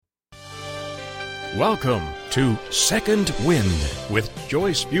Welcome to Second Wind with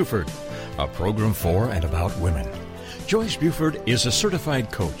Joyce Buford, a program for and about women. Joyce Buford is a certified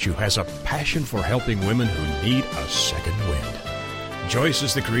coach who has a passion for helping women who need a second wind. Joyce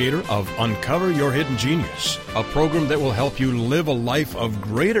is the creator of Uncover Your Hidden Genius, a program that will help you live a life of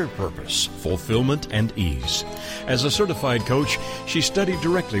greater purpose, fulfillment, and ease. As a certified coach, she studied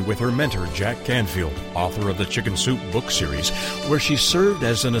directly with her mentor, Jack Canfield, author of the Chicken Soup book series, where she served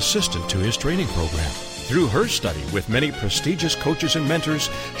as an assistant to his training program. Through her study with many prestigious coaches and mentors,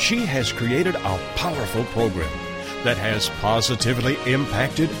 she has created a powerful program that has positively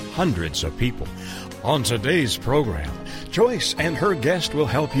impacted hundreds of people. On today's program, Joyce and her guest will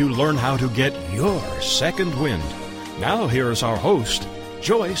help you learn how to get your second wind. Now here's our host,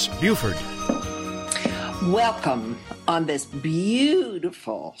 Joyce Buford. Welcome on this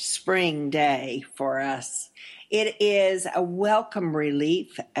beautiful spring day for us. It is a welcome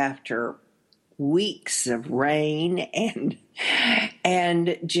relief after weeks of rain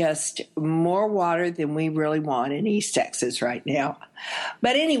and just more water than we really want in East Texas right now.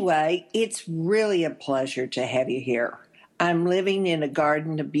 But anyway, it's really a pleasure to have you here. I'm living in a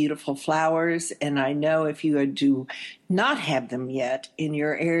garden of beautiful flowers, and I know if you do not have them yet in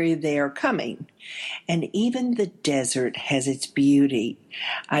your area, they are coming. And even the desert has its beauty.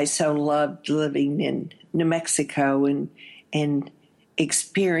 I so loved living in New Mexico and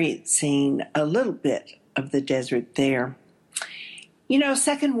experiencing a little bit of the desert there. You know,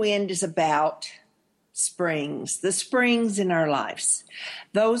 Second Wind is about springs, the springs in our lives.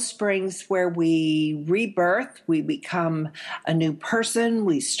 Those springs where we rebirth, we become a new person,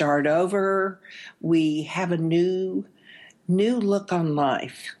 we start over, we have a new look on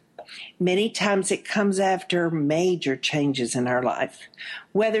life. Many times it comes after major changes in our life,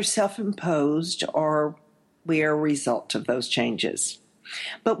 whether self-imposed or we are a result of those changes.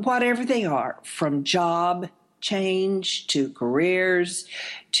 But whatever they are, from job change to careers,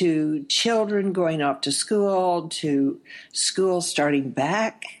 to children going off to school starting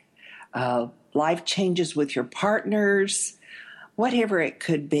back, life changes with your partners, whatever it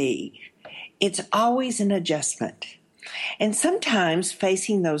could be, it's always an adjustment. And sometimes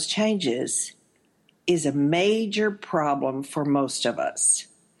facing those changes is a major problem for most of us.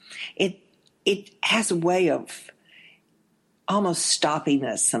 It has a way of almost stopping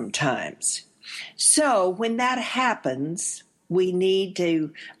us sometimes. So when that happens, we need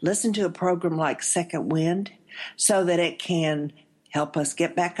to listen to a program like Second Wind so that it can help us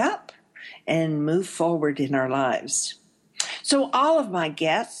get back up and move forward in our lives. So all of my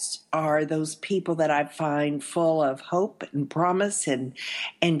guests are those people that I find full of hope and promise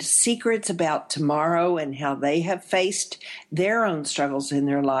and secrets about tomorrow and how they have faced their own struggles in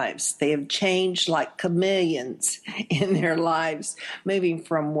their lives. They have changed like chameleons in their lives, moving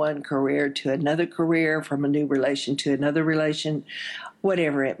from one career to another career, from a new relation to another relation,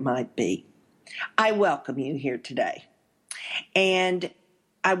 whatever it might be. I welcome you here today. And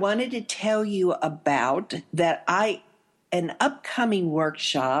I wanted to tell you about an upcoming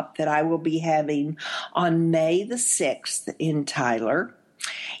workshop that I will be having on May the 6th in Tyler.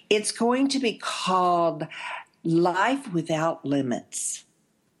 It's going to be called Life Without Limits.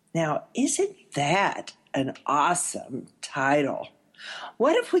 Now, isn't that an awesome title?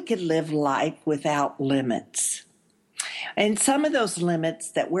 What if we could live life without limits? And some of those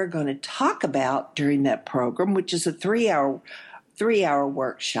limits that we're going to talk about during that program, which is a three-hour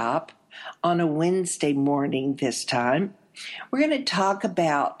workshop on a Wednesday morning this time, we're going to talk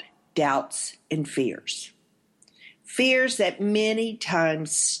about doubts and fears. Fears that many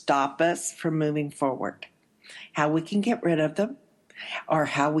times stop us from moving forward. How we can get rid of them, or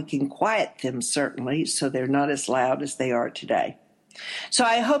how we can quiet them, certainly, so they're not as loud as they are today. So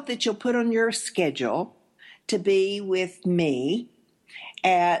I hope that you'll put on your schedule to be with me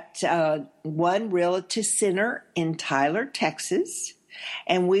at One Realty Center in Tyler, Texas,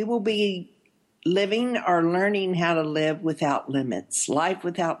 and we will be living or learning how to live without limits, life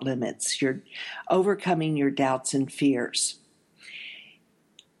without limits. You're overcoming your doubts and fears.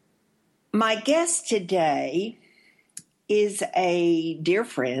 My guest today is a dear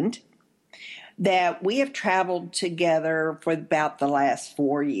friend that we have traveled together for about the last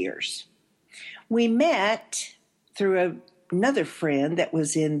 4 years. We met through another friend that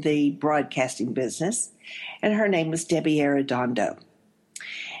was in the broadcasting business, and her name was Debbie Arredondo.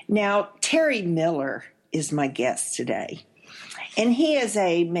 Now, Terry Miller is my guest today, and he is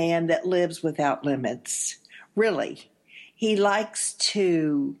a man that lives without limits. Really, he likes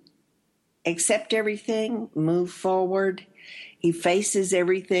to accept everything, move forward. He faces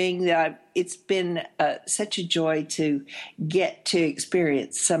everything. It's been such a joy to get to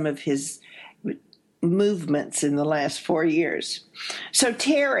experience some of his movements in the last 4 years. So,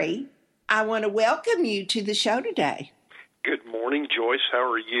 Terry, I want to welcome you to the show today. Good morning, Joyce.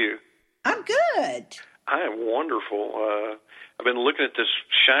 How are you? I'm good. I am wonderful. I've been looking at this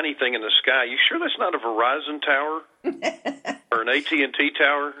shiny thing in the sky. You sure that's not a Verizon tower or an AT&T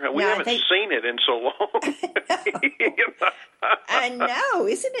tower? We haven't seen it in so long. I know.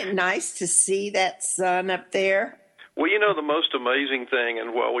 Isn't it nice to see that sun up there? Well, the most amazing thing,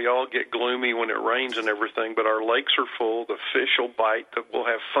 and we all get gloomy when it rains and everything, but our lakes are full, the fish will bite, we'll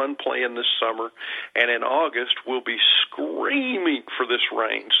have fun playing this summer, and in August we'll be screaming for this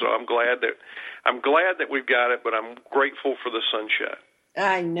rain. So I'm glad that we've got it, but I'm grateful for the sunshine.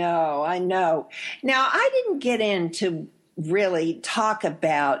 I know. Now, I didn't get into really talk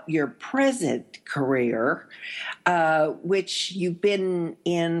about your present career, which you've been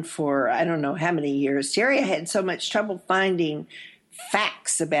in for I don't know how many years. Terry, I had so much trouble finding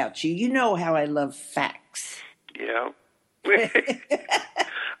facts about you. You know how I love facts. Yeah.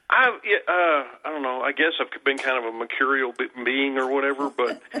 I don't know. I guess I've been kind of a mercurial being or whatever,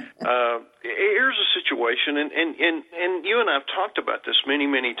 but here's a situation, and you and I have talked about this many,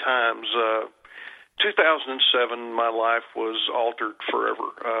 many times. 2007, my life was altered forever.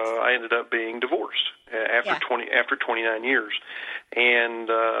 I ended up being divorced after 29 years, and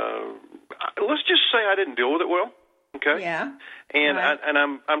let's just say I didn't deal with it well. Okay. Yeah. And right.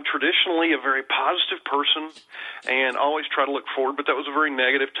 I'm traditionally a very positive person, and always try to look forward. But that was a very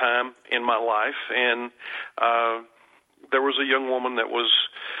negative time in my life, and there was a young woman that was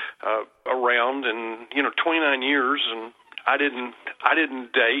around, and 29 years, and I didn't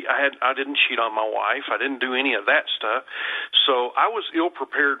date. I didn't cheat on my wife. I didn't do any of that stuff. So I was ill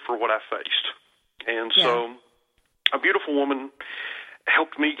prepared for what I faced. And so a beautiful woman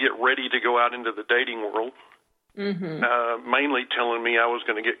helped me get ready to go out into the dating world. Mm-hmm. Mainly telling me I was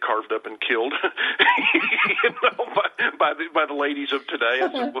going to get carved up and killed, by the ladies of today,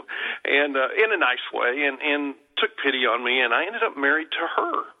 and in a nice way, and took pity on me, and I ended up married to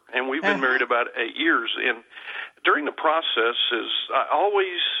her, and we've been married about 8 years, and during the process I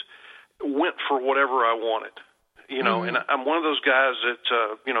always went for whatever I wanted. And I'm one of those guys that,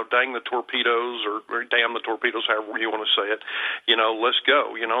 dang the torpedoes or damn the torpedoes, however you want to say it, let's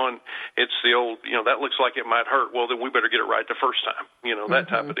go, and it's the old, that looks like it might hurt. Well, then we better get it right the first time, that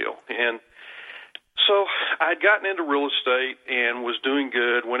type of deal. And so I'd gotten into real estate and was doing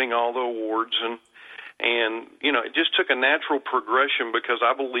good, winning all the awards. And it just took a natural progression because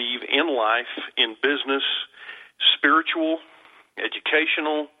I believe in life, in business, spiritual,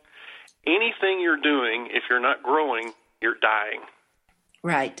 educational, anything you're doing, if you're not growing, you're dying.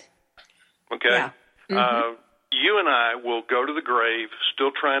 Right. Okay? Yeah. Mm-hmm. You and I will go to the grave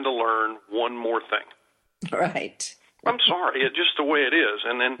still trying to learn one more thing. Right. I'm sorry. It's just the way it is.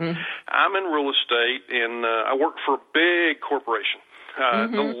 And then I'm in real estate, and I work for a big corporation,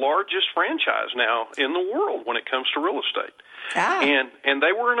 the largest franchise now in the world when it comes to real estate. And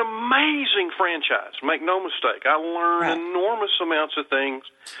they were an amazing franchise. Make no mistake. I learned enormous amounts of things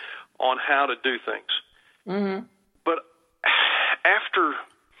on how to do things. Mm-hmm. But after,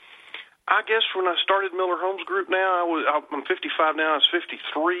 I guess when I started Miller Homes Group I'm 55 now, I was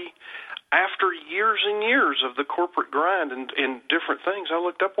 53. After years and years of the corporate grind and different things, I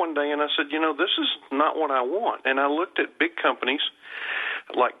looked up one day and I said, this is not what I want. And I looked at big companies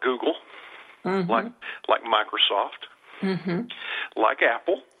like Google, like Microsoft, like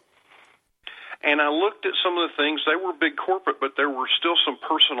Apple. And I looked at some of the things. They were big corporate, but there were still some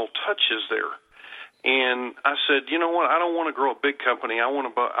personal touches there. And I said, you know what? I don't want to grow a big company. I want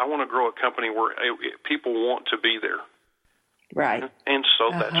to grow a company where people want to be there. Right. And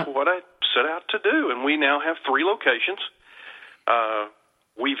so that's what I set out to do. And we now have 3 locations.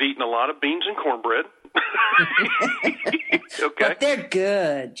 We've eaten a lot of beans and cornbread. Okay. But they're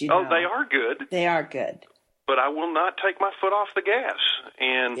good. Oh, they are good. They are good. But I will not take my foot off the gas.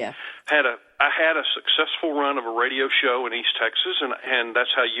 And I had a successful run of a radio show in East Texas, and that's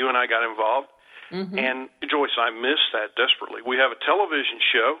how you and I got involved. Mm-hmm. And, Joyce, I miss that desperately. We have a television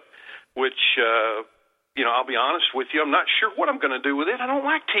show, which, I'll be honest with you, I'm not sure what I'm going to do with it. I don't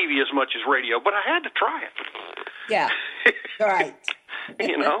like TV as much as radio, but I had to try it. Yeah, right.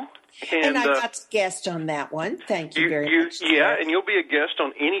 And I got to guest on that one. Thank you very much. Yeah, and you'll be a guest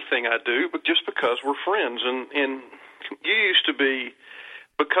on anything I do, but just because we're friends. And you used to be,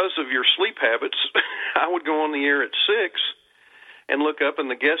 because of your sleep habits, I would go on the air at 6 and look up, and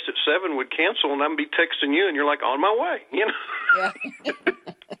the guest at 7 would cancel, and I'd be texting you, and you're like, on my way, Yeah.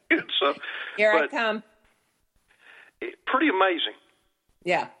 So here I come. Pretty amazing.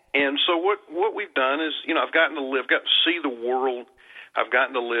 Yeah. And so what we've done is, I've gotten to see the world I've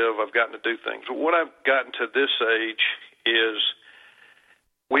gotten to live. I've gotten to do things. But what I've gotten to this age is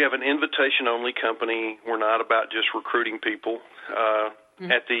we have an invitation-only company. We're not about just recruiting people.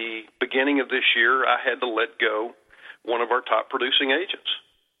 At the beginning of this year, I had to let go one of our top producing agents.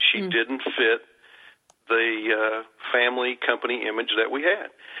 She didn't fit the family company image that we had.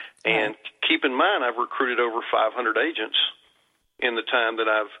 And keep in mind, I've recruited over 500 agents in the time that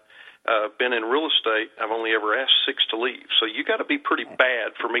I've been in real estate. I've only ever asked 6 to leave. So you got to be pretty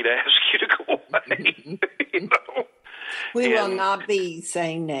bad for me to ask you to go away. You know? We will not be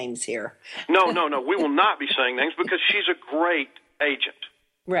saying names here. No. We will not be saying names because she's a great agent.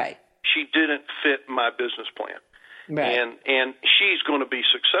 Right. She didn't fit my business plan. Right. And she's going to be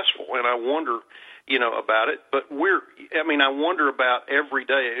successful. And I wonder, about it. But I wonder about every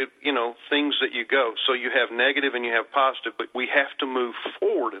day, things that you go. So you have negative and you have positive, but we have to move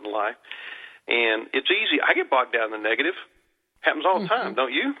forward in life. And it's easy. I get bogged down in the negative. Happens all the time,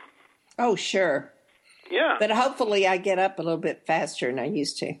 don't you? Oh, sure. Yeah. But hopefully I get up a little bit faster than I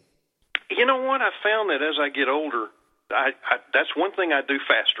used to. You know what? I found that as I get older, I that's one thing I do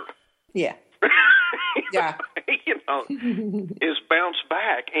faster. Yeah. Yeah. Is bounce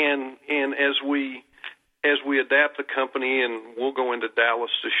back. And as we adapt the company, and we'll go into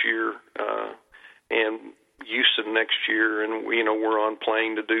Dallas this year, and Houston next year, and we're on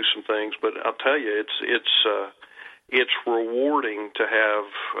plane to do some things. But I'll tell you, it's rewarding to have.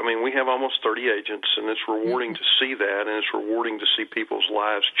 I mean, we have almost 30 agents, and it's rewarding to see that, and it's rewarding to see people's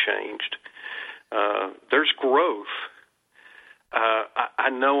lives changed. There's growth. I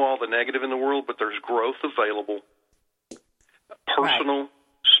know all the negative in the world, but there's growth available, personal,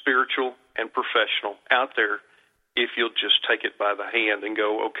 spiritual, and professional out there if you'll just take it by the hand and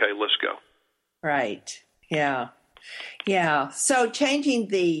go, okay, let's go. Right. Yeah. Yeah. So changing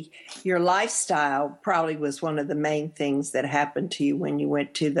your lifestyle probably was one of the main things that happened to you when you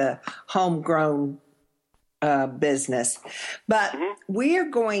went to the homegrown business. But we're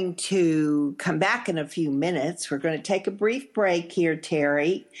going to come back in a few minutes. We're going to take a brief break here,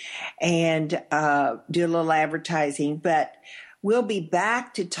 Terry, and do a little advertising. But we'll be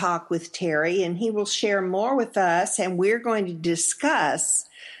back to talk with Terry, and he will share more with us. And we're going to discuss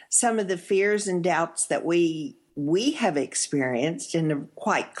some of the fears and doubts that we have experienced and are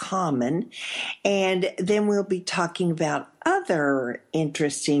quite common. And then we'll be talking about other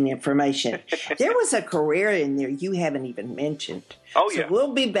interesting information. There was a career in there you haven't even mentioned. Oh, yeah. So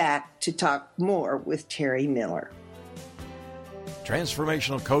we'll be back to talk more with Terry Miller.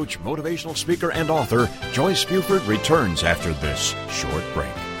 Transformational coach, motivational speaker, and author Joyce Buford returns after this short break.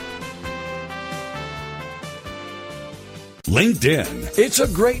 LinkedIn. It's a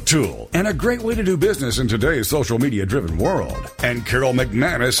great tool and a great way to do business in today's social media driven world. And Carol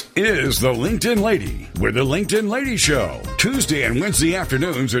McManus is the LinkedIn Lady with the LinkedIn Lady Show. Tuesday and Wednesday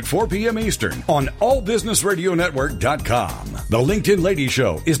afternoons at 4 p.m. Eastern on allbusinessradionetwork.com. The LinkedIn Lady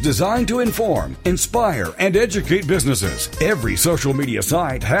Show is designed to inform, inspire, and educate businesses. Every social media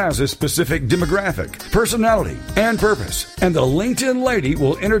site has a specific demographic, personality, and purpose. And the LinkedIn Lady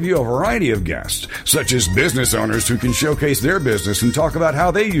will interview a variety of guests, such as business owners who can showcase their business and talk about how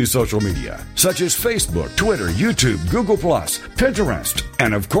they use social media, such as Facebook, Twitter, YouTube, Google+, Pinterest,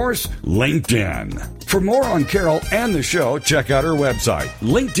 and of course, LinkedIn. For more on Carol and the show, check out her website,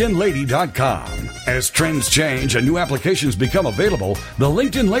 LinkedInLady.com. As trends change and new applications become available, the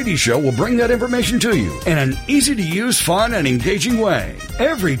LinkedIn Lady Show will bring that information to you in an easy-to-use, fun, and engaging way.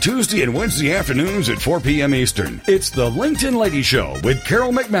 Every Tuesday and Wednesday afternoons at 4 p.m. Eastern, it's the LinkedIn Lady Show with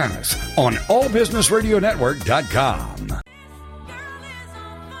Carol McManus on allbusinessradionetwork.com.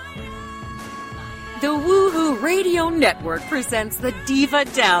 The Woohoo Radio Network presents the Diva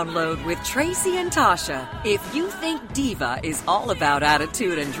Download with Tracy and Tasha. If you think Diva is all about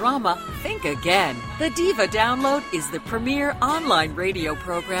attitude and drama, think again. The Diva Download is the premier online radio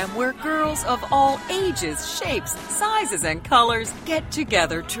program where girls of all ages, shapes, sizes, and colors get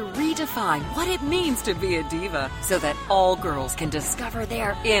together to redefine what it means to be a diva so that all girls can discover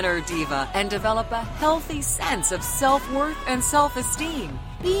their inner diva and develop a healthy sense of self-worth and self-esteem.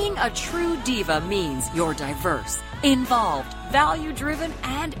 Being a true diva means you're diverse, involved, value-driven,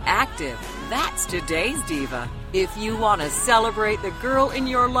 and active. That's today's diva. If you want to celebrate the girl in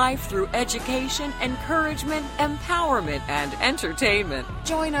your life through education, encouragement, empowerment, and entertainment,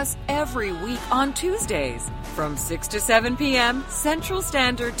 join us every week on Tuesdays from 6 to 7 p.m. Central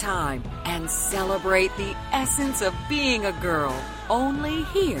Standard Time and celebrate the essence of being a girl only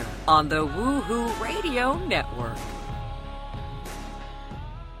here on the Woohoo Radio Network.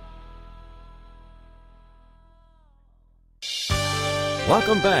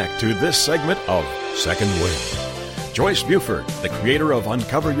 Welcome back to this segment of Second Wind. Joyce Buford, the creator of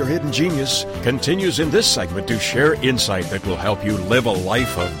Uncover Your Hidden Genius, continues in this segment to share insight that will help you live a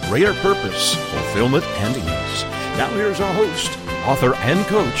life of greater purpose, fulfillment, and ease. Now here's our host, author and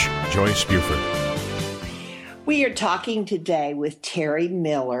coach, Joyce Buford. We are talking today with Terry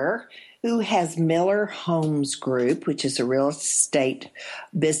Miller, who has Miller Homes Group, which is a real estate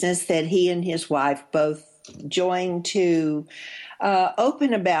business that he and his wife both joined to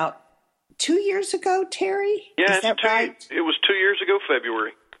open about 2 years ago, Terry? Yeah, is that right? It was 2 years ago,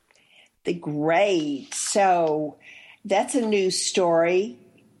 February. Great. So that's a new story.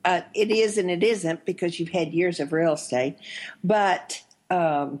 It is and it isn't because you've had years of real estate. But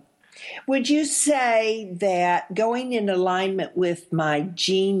would you say that going in alignment with my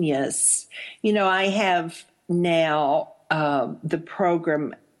genius, I have now the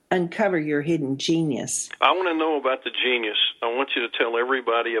program Uncover Your Hidden Genius. I want to know about the genius. I want you to tell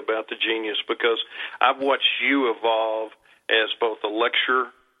everybody about the genius because I've watched you evolve as both a lecturer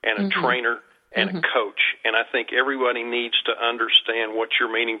and a trainer and a coach. And I think everybody needs to understand what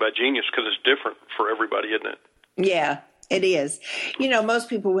you're meaning by genius because it's different for everybody, isn't it? Yeah, it is. Most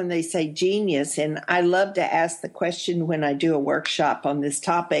people, when they say genius, and I love to ask the question when I do a workshop on this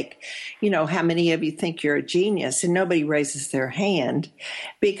topic, how many of you think you're a genius? And nobody raises their hand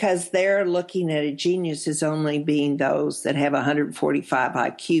because they're looking at a genius as only being those that have 145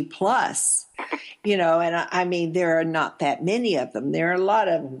 IQ plus. And I mean, there are not that many of them. There are a lot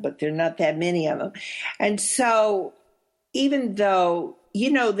of them, but there are not that many of them. And so even though,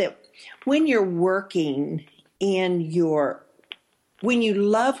 that when you're working when you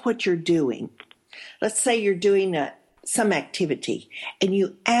love what you're doing, let's say you're doing some activity and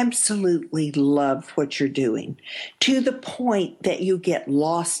you absolutely love what you're doing to the point that you get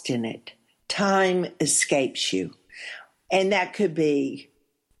lost in it, time escapes you. And that could be,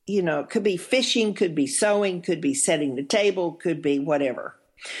 it could be fishing, could be sewing, could be setting the table, could be whatever.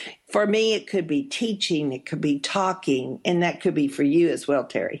 For me, it could be teaching, it could be talking, and that could be for you as well,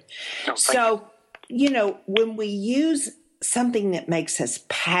 Terry. Oh, so, when we use something that makes us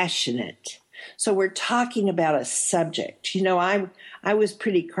passionate, so we're talking about a subject. I was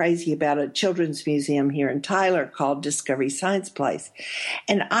pretty crazy about a children's museum here in Tyler called Discovery Science Place.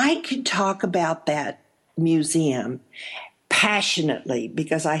 And I could talk about that museum passionately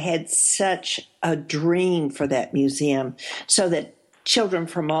because I had such a dream for that museum so that children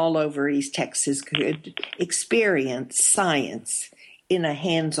from all over East Texas could experience science in a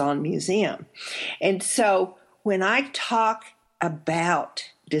hands-on museum. And so when I talk about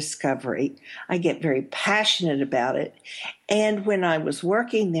discovery, I get very passionate about it. And when I was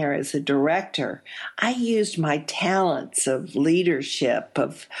working there as a director, I used my talents of leadership,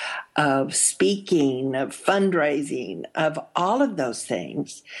 of speaking, of fundraising, of all of those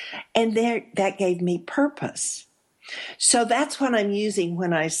things. And that gave me purpose. So that's what I'm using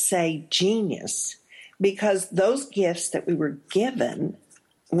when I say genius, because those gifts that we were given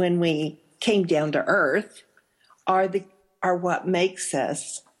when we came down to earth are what makes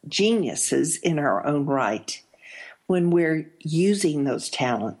us geniuses in our own right when we're using those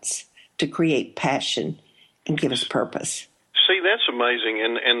talents to create passion and give us purpose. See, that's amazing.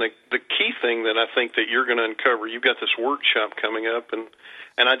 And the key thing that I think that you're going to uncover, you've got this workshop coming up, and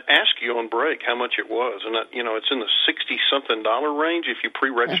I'd ask you on break how much it was. And, it's in the $60-something range if you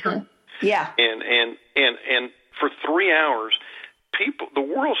pre-register. Yeah. And for 3 hours, the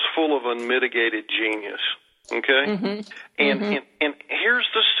world's full of unmitigated genius. Okay? And here's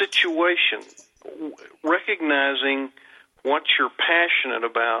the situation. Recognizing what you're passionate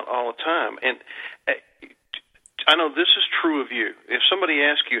about all the time. And I know this is true of you. If somebody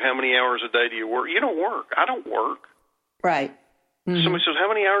asks you how many hours a day do you work, you don't work. I don't work. Right. Somebody says, how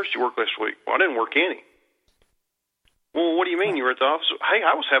many hours did you work last week? Well, I didn't work any. Well, what do you mean? You were at the office? Hey,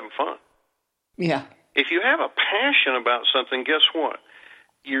 I was having fun. Yeah. If you have a passion about something, guess what?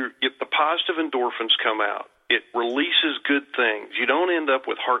 The positive endorphins come out. It releases good things. You don't end up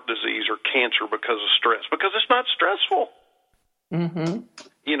with heart disease or cancer because of stress, because it's not stressful.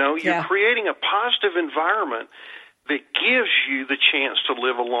 You're creating a positive environment that gives you the chance to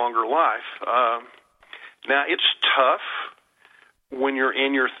live a longer life. Now, it's tough when you're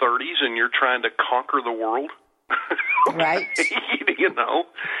in your 30s and you're trying to conquer the world. Right.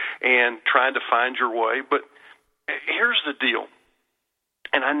 And trying to find your way. But here's the deal,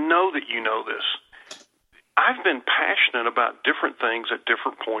 and I know that you know this. I've been passionate about different things at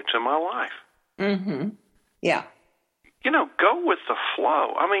different points in my life. Yeah. Go with the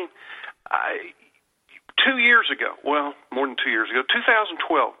flow. I mean, 2 years ago, well, more than 2 years ago,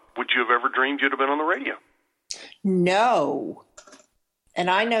 2012, would you have ever dreamed you'd have been on the radio? No. And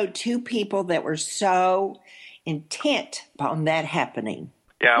I know two people that were so intent upon that happening.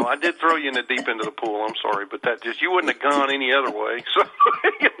 Yeah, well, I did throw you in the deep end of the pool. I'm sorry, but you wouldn't have gone any other way. So,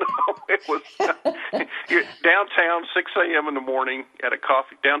 it was you're downtown, 6 a.m. in the morning at a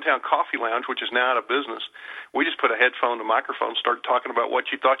downtown coffee lounge, which is now out of business. We just put a headphone to microphone, started talking about what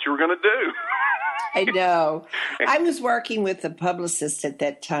you thought you were going to do. I know. I was working with a publicist at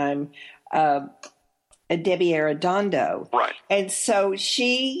that time, Debbie Arredondo. Right. And so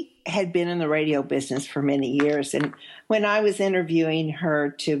she had been in the radio business for many years. And when I was interviewing her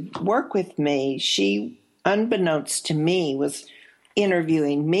to work with me, she, unbeknownst to me, was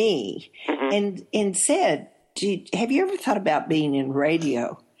interviewing me and said, have you ever thought about being in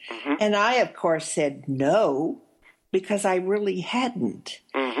radio? And I, of course, said no, because I really hadn't.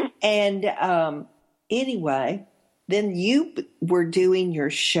 And anyway, then you were doing your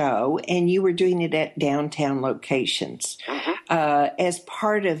show, and you were doing it at downtown locations as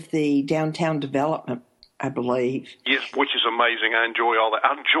part of the downtown development, I believe. Yes, which is amazing. I enjoy all that.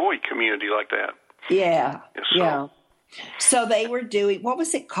 I enjoy community like that. Yeah, yes, yeah. So they were doing, what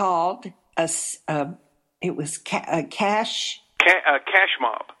was it called? It was a cash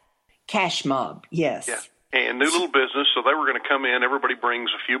mob. Cash mob, yes. Yeah. And new little business, so they were going to come in. Everybody brings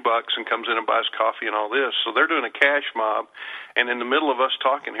a few bucks and comes in and buys coffee and all this. So they're doing a cash mob, and in the middle of us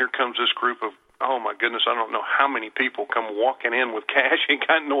talking, here comes this group of, oh my goodness, I don't know how many people come walking in with cash. It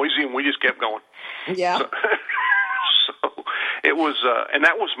got noisy, and we just kept going. Yeah. So it was, and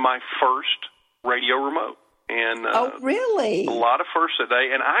that was my first radio remote. And oh, really? A lot of firsts that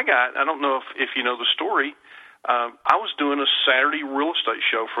day. And I don't know if you know the story. I was doing a Saturday real estate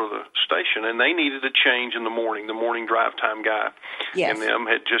show for the station, and they needed a change in the morning. The morning drive time guy and them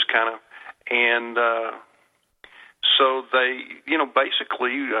had just kind of, and so they,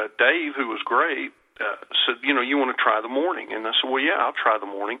 basically Dave, who was great, said, you want to try the morning? And I said, well, yeah, I'll try the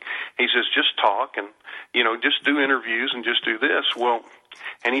morning. He says, just talk and, just do interviews and just do this. Well,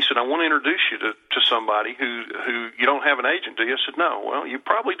 and he said, I want to introduce you to somebody who you don't have an agent, do you? I said, no. Well, you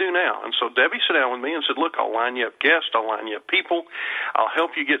probably do now. And so Debbie sat down with me and said, look, I'll line you up guests, I'll line you up people, I'll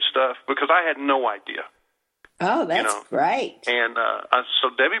help you get stuff, because I had no idea. Oh, that's great. And so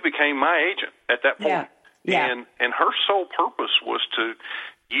Debbie became my agent at that point. Yeah. And her sole purpose was to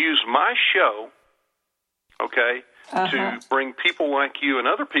use my show, to bring people like you and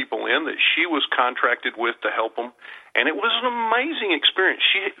other people in that she was contracted with to help them. And it was an amazing experience.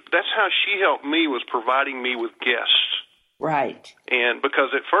 That's how she helped me, was providing me with guests. Right. And because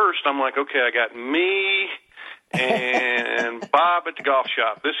at first I'm like, okay, I got me and Bob at the golf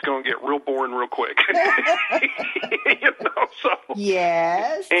shop. This is going to get real boring real quick. So.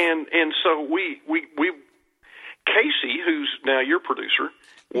 Yes. And so we Casey, who's now your producer,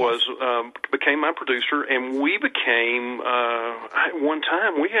 became my producer, and we became, at one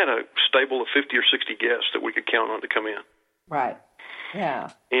time, we had a stable of 50 or 60 guests that we could count on to come in. Right. Yeah.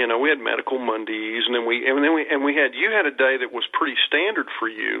 We had medical Mondays, and then we had, you had a day that was pretty standard for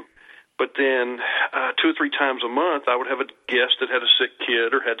you, but then 2 or 3 times a month, I would have a guest that had a sick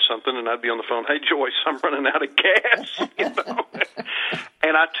kid or had something, and I'd be on the phone, hey, Joyce, I'm running out of gas,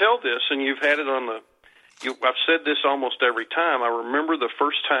 And I tell this, and you've had it on the, I've said this almost every time. I remember the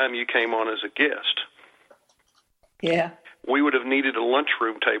first time you came on as a guest. Yeah. We would have needed a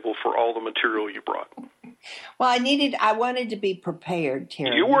lunchroom table for all the material you brought. Well, I wanted to be prepared,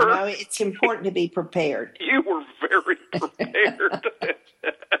 Terry. You were. It's important to be prepared. You were very prepared.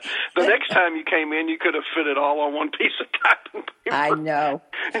 The next time you came in, you could have fit it all on one piece of typing paper. I know.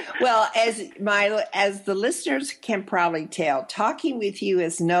 Well, as the listeners can probably tell, talking with you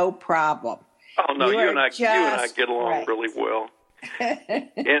is no problem. Oh no, you and I get along really well.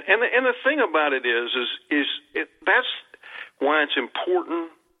 and the thing about it is that's why it's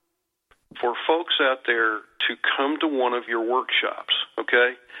important for folks out there to come to one of your workshops,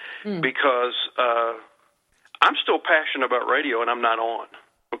 okay? Because I'm still passionate about radio, and I'm not on,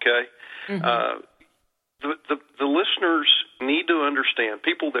 okay? The listeners need to understand,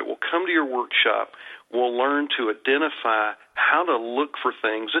 people that will come to your workshop will learn to identify how to look for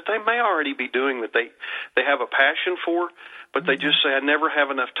things that they may already be doing, that they have a passion for, but they just say, I never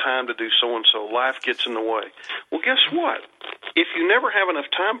have enough time to do so-and-so. Life gets in the way. Well, guess what? If you never have enough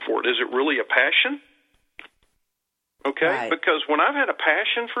time for it, is it really a passion? Okay? Right. Because when I've had a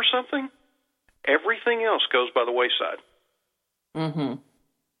passion for something, everything else goes by the wayside.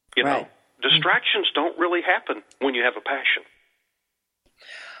 You know, distractions don't really happen when you have a passion.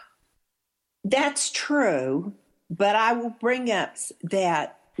 That's true, but I will bring up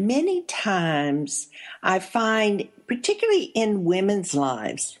that many times I find, particularly in women's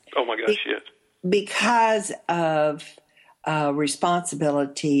lives. Oh my gosh, yes. Because of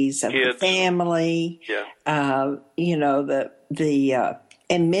responsibilities of the family. Yeah.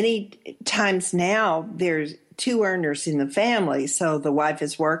 And many times now there's two earners in the family. So the wife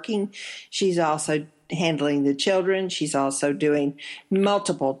is working. She's also handling the children. She's also doing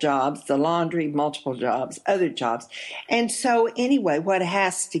multiple jobs, the laundry, multiple jobs, other jobs. And so anyway,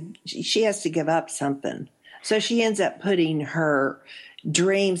 she has to give up something. So she ends up putting her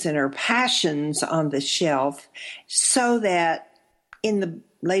dreams and her passions on the shelf so that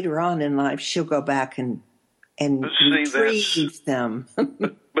later on in life, she'll go back and retrieve them.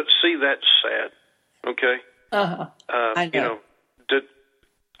 But see, that's sad. Okay. I know.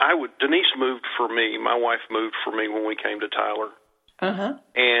 Denise moved for me. My wife moved for me when we came to Tyler.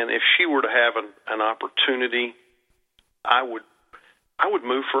 And if she were to have an opportunity, I would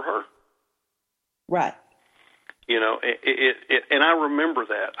move for her. Right. And I remember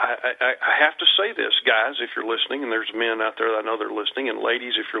that. I have to say this, guys, if you're listening, and there's men out there that I know they're listening, and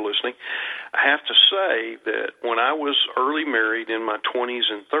ladies, if you're listening, I have to say that when I was early married in my 20s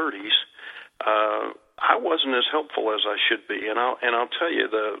and 30s, I wasn't as helpful as I should be, and I'll tell you,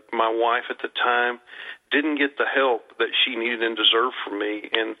 my wife at the time didn't get the help that she needed and deserved from me,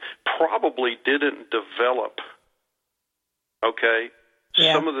 and probably didn't develop,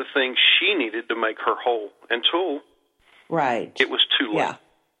 some of the things she needed to make her whole until it was too late.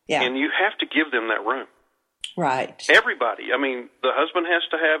 Yeah. And you have to give them that room. Right. Everybody. I mean, the husband has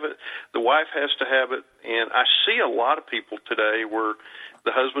to have it, the wife has to have it, and I see a lot of people today where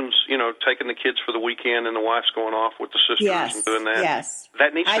the husband's, taking the kids for the weekend and the wife's going off with the sisters and doing that. Yes.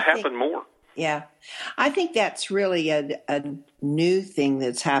 That needs to happen more. Yeah. I think that's really a new thing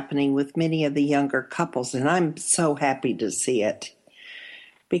that's happening with many of the younger couples, and I'm so happy to see it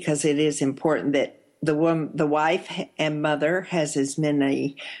because it is important that the wife and mother has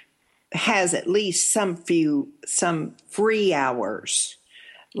at least some free hours,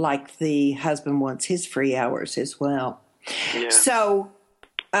 like the husband wants his free hours as well. Yeah. So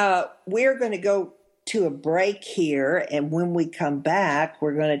we're going to go to a break here, and when we come back,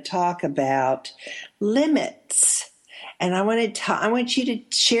 we're going to talk about limits. And I want you to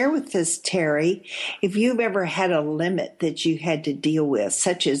share with us, Terry, if you've ever had a limit that you had to deal with,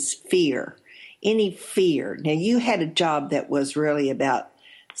 such as fear, any fear. Now, you had a job that was really about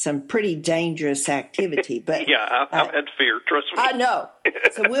some pretty dangerous activity, but yeah, I've had fear. Trust me. I know.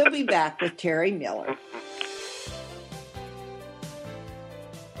 So we'll be back with Terry Miller.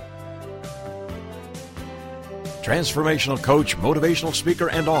 Transformational coach, motivational speaker,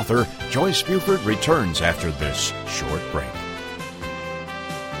 and author Joyce Buford returns after this short break.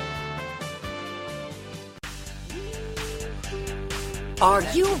 Are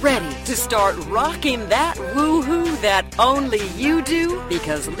you ready to start rocking that woohoo that only you do?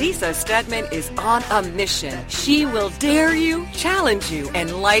 Because Lisa Steadman is on a mission. She will dare you, challenge you,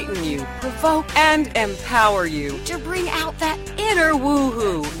 enlighten you, provoke, and empower you to bring out that inner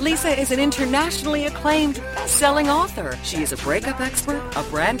woohoo. Lisa is an internationally acclaimed best-selling author. She is a breakup expert, a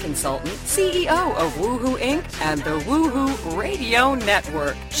brand consultant, CEO of Woohoo Inc. and the Woohoo Radio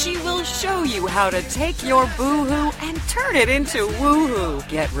Network. She will show you how to take your boohoo and turn it into woohoo.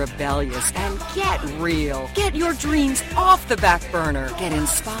 Get rebellious and get real. Get your dreams off the back burner. Get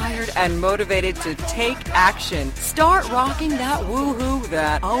inspired and motivated to take action. Start rocking that woohoo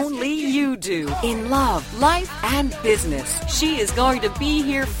that only you do in love, life, and business. She is going to be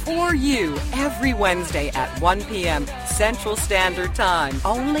here for you every Wednesday at 1 p.m. Central Standard Time.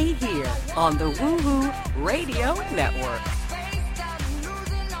 Only here on the Woohoo Radio Network.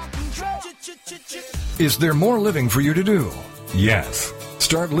 Is there more living for you to do? Yes.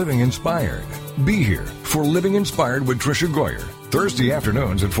 Start living inspired. Be here for Living Inspired with Tricia Goyer, Thursday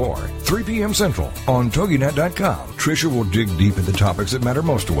afternoons at 4, 3 p.m. Central on TogiNet.com. Tricia will dig deep into topics that matter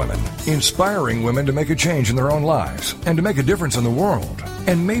most to women, inspiring women to make a change in their own lives and to make a difference in the world,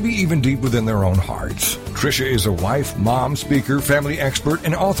 and maybe even deep within their own hearts. Tricia is a wife, mom, speaker, family expert,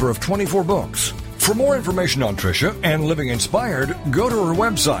 and author of 24 books. For more information on Tricia and Living Inspired, go to her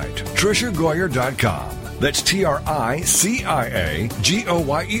website, TriciaGoyer.com. That's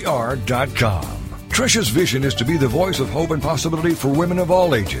TriciaGoyer.com. Tricia's vision is to be the voice of hope and possibility for women of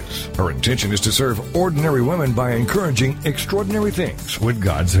all ages. Her intention is to serve ordinary women by encouraging extraordinary things with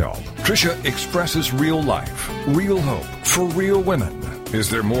God's help. Tricia expresses real life, real hope for real women. Is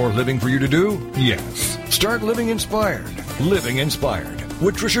there more living for you to do? Yes. Start living inspired. Living Inspired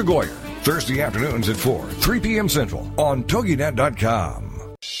with Tricia Goyer. Thursday afternoons at 4, 3 p.m. Central on TogiNet.com.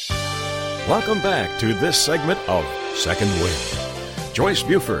 Welcome back to this segment of Second Wind. Joyce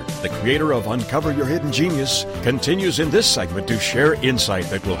Buford, the creator of Uncover Your Hidden Genius, continues in this segment to share insight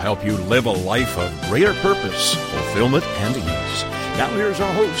that will help you live a life of greater purpose, fulfillment, and ease. Now here's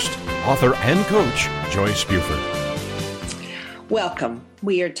our host, author and coach, Joyce Buford. Welcome.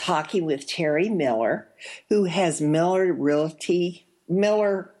 We are talking with Terry Miller, who has Miller Realty,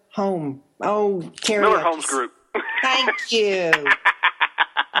 Miller Home. Oh, Terry. Miller Homes Group. Thank you.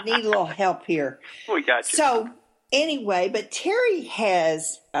 I need a little help here. We got you. So anyway, but Terry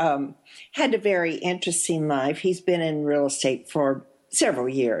has had a very interesting life. He's been in real estate for several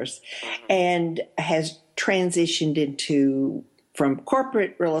years and has transitioned from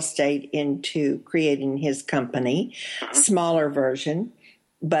corporate real estate into creating his company, smaller version,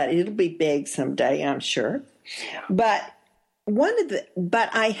 but it'll be big someday, I'm sure. But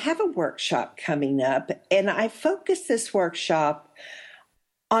I have a workshop coming up, and I focus this workshop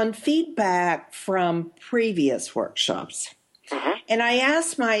on feedback from previous workshops. And I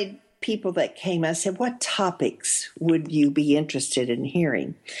asked my people that came, I said, what topics would you be interested in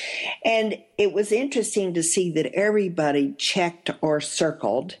hearing? And it was interesting to see that everybody checked or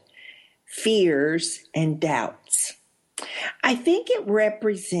circled fears and doubts. I think it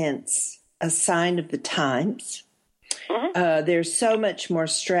represents a sign of the times. There's so much more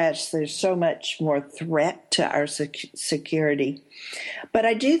stress. There's so much more threat to our security. But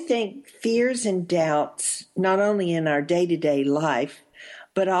I do think fears and doubts, not only in our day-to-day life,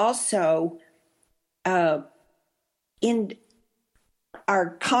 but also in our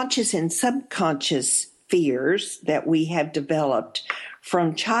conscious and subconscious fears that we have developed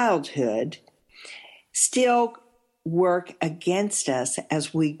from childhood, still work against us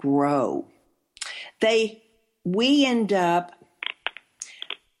as we grow. We end up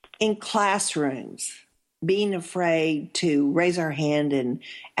in classrooms being afraid to raise our hand and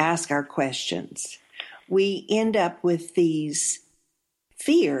ask our questions. We end up with these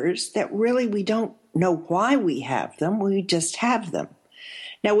fears that really we don't know why we have them. We just have them.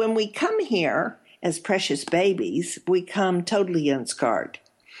 Now, when we come here as precious babies, we come totally unscarred.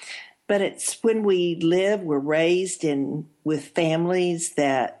 But it's when we're raised with families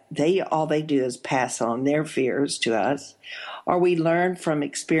that all they do is pass on their fears to us, or we learn from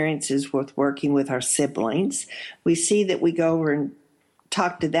experiences with working with our siblings. We see that we go over and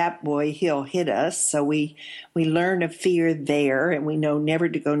talk to that boy, he'll hit us. So we learn a fear there, and we know never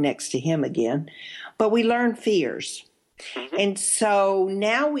to go next to him again. But we learn fears. And so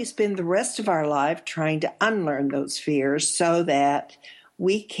now we spend the rest of our life trying to unlearn those fears so that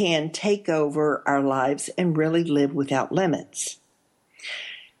we can take over our lives and really live without limits.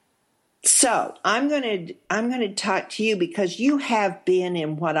 So I'm going to talk to you because you have been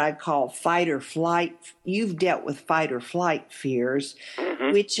in what I call fight or flight. You've dealt with fight or flight fears,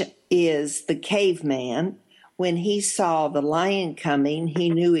 which is the caveman. When he saw the lion coming, he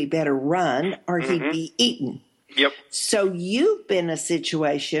knew he better run or he'd be eaten. Yep. So you've been in a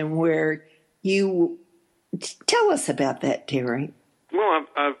situation where tell us about that, Terry. Well,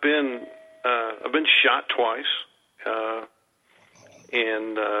 I've been shot twice,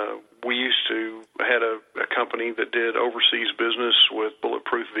 and we had a company that did overseas business with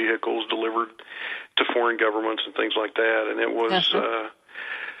bulletproof vehicles delivered to foreign governments and things like that, and it was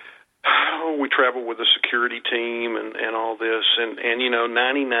we traveled with a security team and all this, and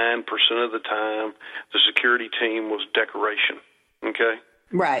 99% of the time the security team was decoration. Okay,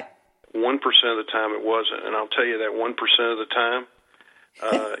 right. 1% of the time it wasn't, and I'll tell you that 1% of the time.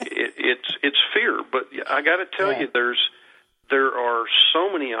 It's fear, but I got to tell you, there are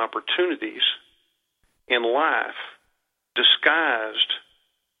so many opportunities in life disguised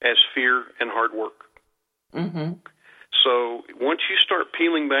as fear and hard work. So once you start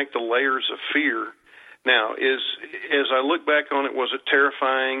peeling back the layers of fear, now as I look back on it, was it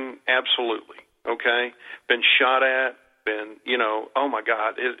terrifying? Absolutely. Okay, been shot at. Been, oh my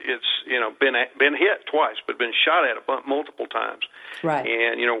God, it's been hit twice, but been shot at multiple times. Right.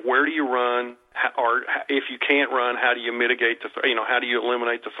 And where do you run? Or if you can't run, how do you mitigate how do you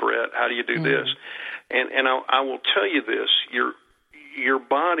eliminate the threat? How do you do this? And I will tell you this: your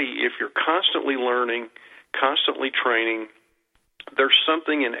body, if you're constantly learning, constantly training, there's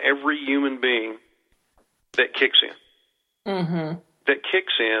something in every human being that kicks in. That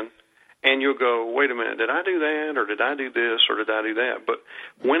kicks in. And you'll go, wait a minute, did I do that, or did I do this, or did I do that? But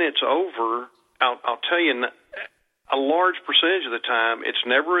when it's over, I'll tell you, a large percentage of the time, it's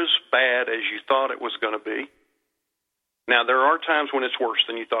never as bad as you thought it was going to be. Now, there are times when it's worse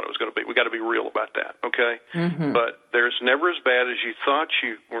than you thought it was going to be. We got to be real about that, okay? But there's never as bad as you thought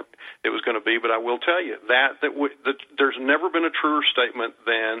it was going to be. But I will tell you that there's never been a truer statement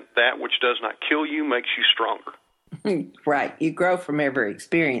than that which does not kill you makes you stronger. Right. You grow from every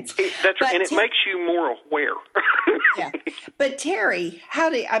experience. That's right. And it makes you more aware. Yeah. But Terry,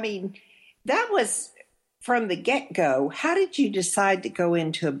 that was from the get-go. How did you decide to go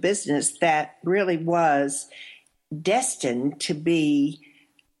into a business that really was destined to be,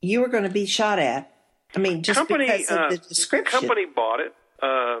 you were going to be shot at? I mean, just because of the description. The company bought it.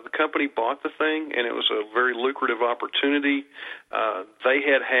 The company bought the thing, and it was a very lucrative opportunity. They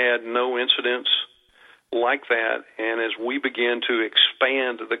had no incidents like that, and as we began to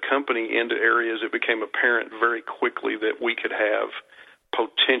expand the company into areas, it became apparent very quickly that we could have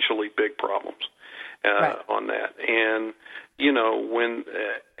potentially big problems on that. And,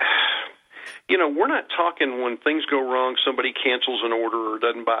 we're not talking when things go wrong, somebody cancels an order or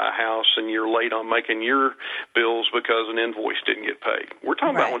doesn't buy a house and you're late on making your bills because an invoice didn't get paid. We're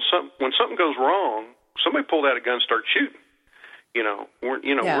talking about when something goes wrong, somebody pulled out a gun and started shooting.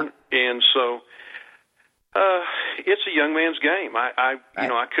 It's a young man's game.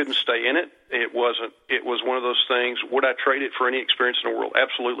 I couldn't stay in it. It was one of those things. Would I trade it for any experience in the world?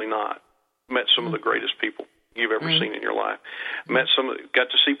 Absolutely not. Met some of the greatest people you've ever seen in your life. Got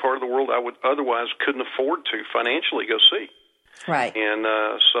to see part of the world I would otherwise couldn't afford to financially go see. Right. And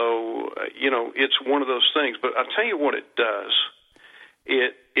it's one of those things. But I'll tell you what it does.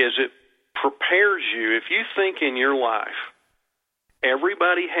 It prepares you. If you think in your life,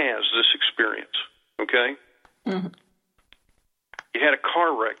 everybody has this experience, okay? Mm-hmm. You had a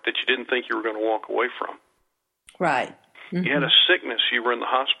car wreck that you didn't think you were going to walk away from. Right. Mm-hmm. You had a sickness you were in the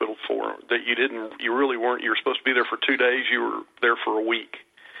hospital for that you really weren't. You were supposed to be there for 2 days. You were there for a week.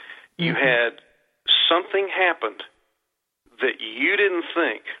 Mm-hmm. You had something happened that you didn't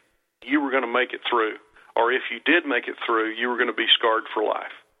think you were going to make it through. Or if you did make it through, you were going to be scarred for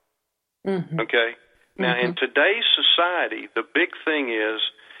life. Mm-hmm. Okay? Now, in today's society, the big thing is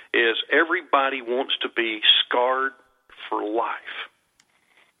everybody wants to be scarred for life.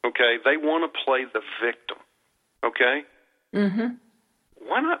 Okay? They want to play the victim. Okay? Mm-hmm.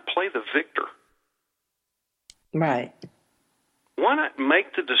 Why not play the victor? Right. Why not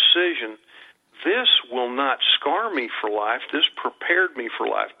make the decision, this will not scar me for life, this prepared me for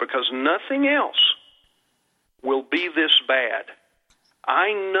life, because nothing else will be this bad.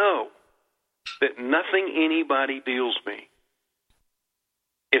 I know that nothing anybody deals me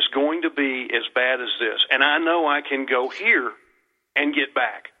is going to be as bad as this, and I know I can go here and get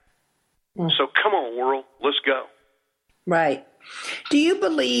back. So come on, world, let's go. Right. Do you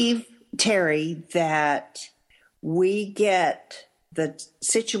believe, Terry, that we get the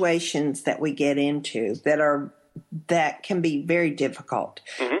situations that we get into that can be very difficult?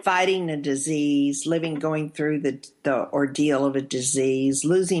 Mm-hmm. Fighting a disease, going through the ordeal of a disease,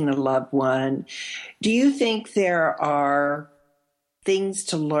 losing a loved one. Do you think there are things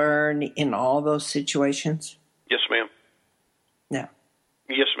to learn in all those situations? Yes, ma'am. No.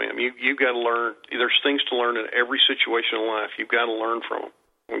 Yes, ma'am. You've got to learn. There's things to learn in every situation in life. You've got to learn from them.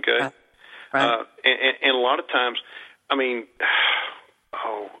 Okay. Right. And a lot of times,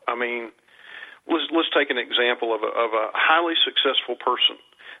 let's take an example of a highly successful person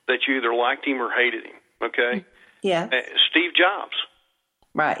that you either liked him or hated him. Okay. Yeah. Steve Jobs.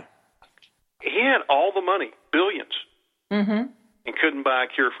 Right. He had all the money, billions, and couldn't buy a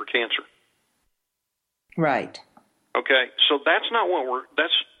cure for cancer. Right. Okay, so that's not what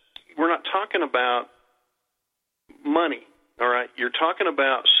we're not talking about money, all right? You're talking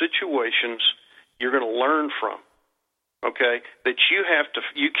about situations you're going to learn from, okay, that you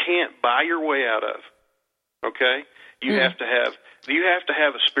can't buy your way out of, okay? You have to have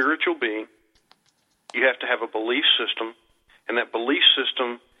a spiritual being. You have to have a belief system, and that belief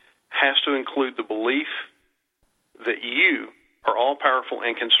system has to include the belief that you are all-powerful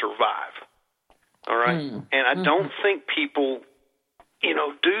and can survive. All right? And I don't think people,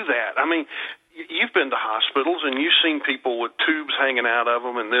 do that. I mean, you've been to hospitals and you've seen people with tubes hanging out of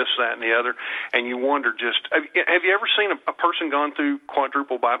them and this, that, and the other, and you wonder have you ever seen a person gone through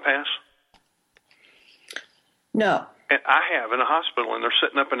quadruple bypass? No. And I have, in a hospital, and they're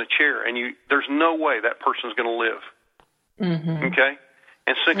sitting up in a chair, and there's no way that person's going to live. Mm-hmm. Okay?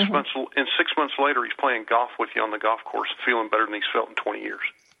 And 6 months later, he's playing golf with you on the golf course, feeling better than he's felt in 20 years.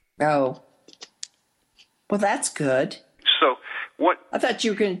 Oh. Well, that's good. So what? I thought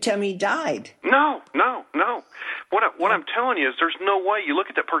you were going to tell me he died. No. What I'm telling you is there's no way. You look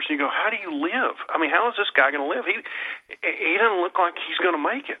at that person, you go, how do you live? I mean, how is this guy going to live? He doesn't look like he's going to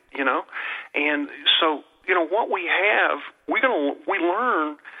make it, And so, what we have, we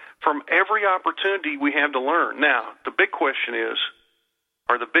learn from every opportunity we have to learn. Now, the big question is,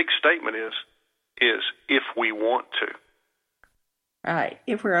 or the big statement is if we want to. Right,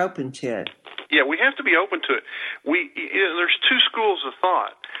 if we're open to it. Yeah, we have to be open to it. There's two schools of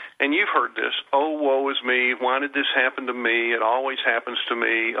thought, and you've heard this. Oh, woe is me. Why did this happen to me? It always happens to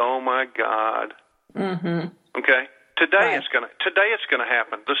me. Oh, my God. Mm-hmm. Okay? Today it's gonna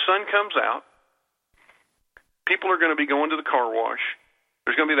happen. The sun comes out. People are going to be going to the car wash.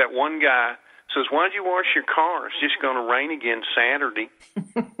 There's going to be that one guy who says, "Why'd you wash your car? It's just going to rain again Saturday."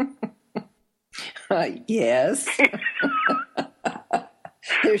 Yes.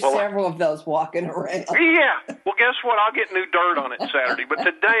 There's several of those walking around. Yeah. Well, guess what? I'll get new dirt on it Saturday. But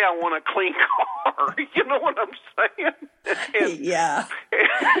today I want a clean car. You know what I'm saying? Yeah.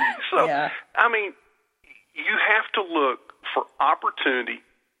 So, I mean, you have to look for opportunity,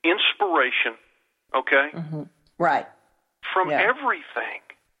 inspiration, okay? Mm-hmm. Right. From everything.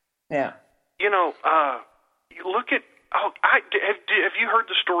 Yeah. You know, you look at, have you heard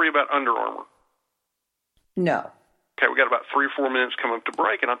the story about Under Armour? No. Okay, we got about 3 or 4 minutes coming up to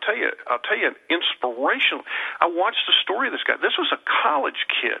break, and I'll tell you an inspirational. I watched the story of this guy. This was a college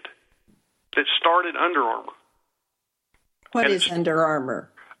kid that started Under Armour. What is Under Armour?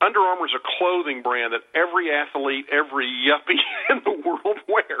 Under Armour is a clothing brand that every athlete, every yuppie in the world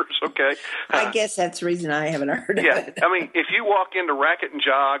wears, okay? I guess that's the reason I haven't heard of it. I mean, if you walk into Racket and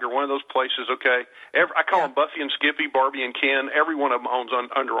Jog or one of those places, okay, I call them Buffy and Skippy, Barbie and Ken, every one of them owns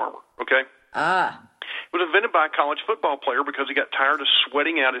Under Armour, okay? It was invented by a college football player because he got tired of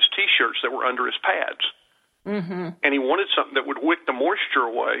sweating out his T-shirts that were under his pads. Mm-hmm. And he wanted something that would wick the moisture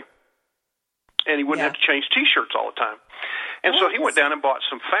away, and he wouldn't have to change T-shirts all the time. And so he went down and bought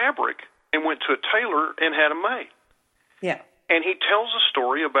some fabric and went to a tailor and had them made. Yeah. And he tells a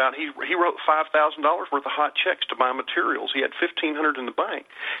story about he wrote $5,000 worth of hot checks to buy materials. He had $1,500 in the bank.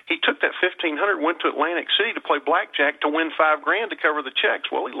 He took that $1,500, went to Atlantic City to play blackjack to win $5,000 to cover the checks.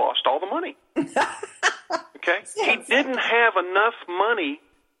 Well, he lost all the money. Okay, he didn't have enough money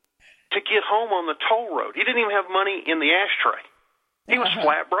to get home on the toll road. He didn't even have money in the ashtray. He was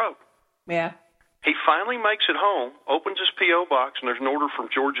flat broke. Yeah. He finally makes it home, opens his P.O. box, and there's an order from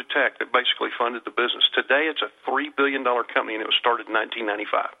Georgia Tech that basically funded the business. Today, it's a $3 billion company, and it was started in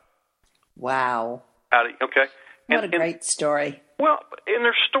 1995. Wow. Okay? What a great story. Well, and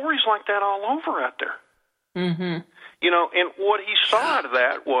there's stories like that all over out there. Mm-hmm. You know, and what he saw out of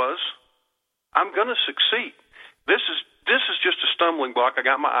that was, I'm going to succeed. This is just a stumbling block. I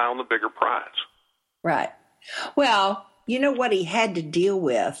got my eye on the bigger prize. Right. Well, you know what he had to deal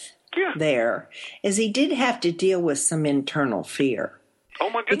with there is he did have to deal with some internal fear. Oh,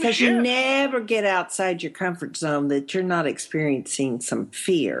 my goodness, because you never get outside your comfort zone that you're not experiencing some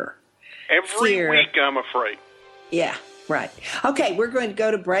fear. Every week, I'm afraid. Yeah, right. Okay, we're going to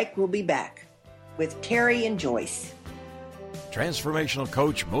go to break. We'll be back with Terry and Joyce. Transformational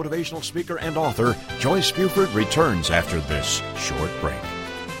coach, motivational speaker, and author Joyce Buford returns after this short break.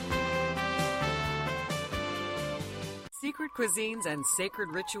 Secret Cuisines and Sacred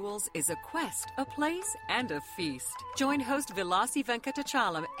Rituals is a quest, a place, and a feast. Join host Vilasi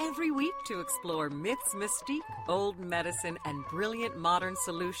Venkatachalam every week to explore myths, mystique, old medicine, and brilliant modern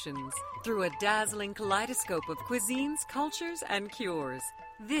solutions through a dazzling kaleidoscope of cuisines, cultures, and cures.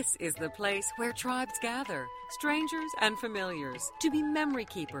 This is the place where tribes gather, strangers and familiars, to be memory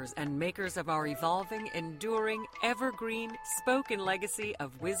keepers and makers of our evolving, enduring, evergreen, spoken legacy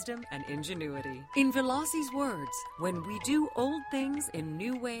of wisdom and ingenuity. In Vilasi's words, when we do old things in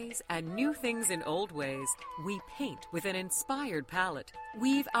new ways and new things in old ways, we paint with an inspired palette,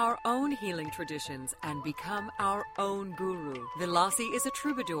 weave our own healing traditions, and become our own guru. Vilasi is a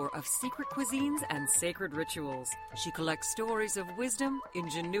troubadour of secret cuisines and sacred rituals. She collects stories of wisdom,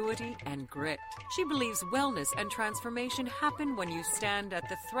 ingenuity, and grit. She believes wellness and transformation happen when you stand at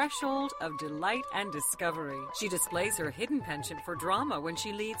the threshold of delight and discovery. She displays her hidden penchant for drama when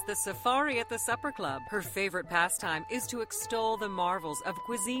she leads the Safari at the Supper Club. Her favorite pastime is to extol the marvels of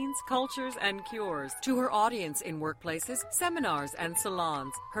cuisines, cultures, and cures. To her audience in workplaces, seminars, and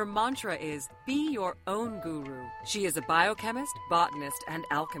salons, her mantra is, be your own guru. She is a biochemist, botanist, and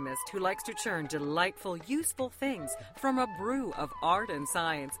alchemist who likes to churn delightful, useful things from a brew of art and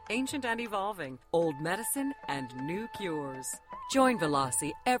science, ancient and evolving, old medicine, and new cures. Join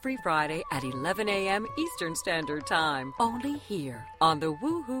Vilasi every Friday at 11 a.m. Eastern Standard Time, only here on the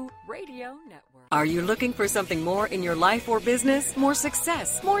Woohoo Radio Network. Are you looking for something more in your life or business? More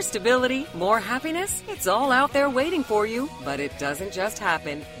success, more stability, more happiness? It's all out there waiting for you, but it doesn't just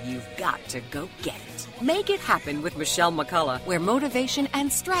happen. You've got to go get it. Make It Happen with Michelle McCullough, where motivation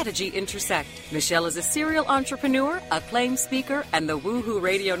and strategy intersect. Michelle is a serial entrepreneur, acclaimed speaker, and the Woohoo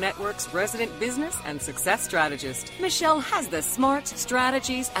Radio Network's resident business and success strategist. Michelle has the smarts,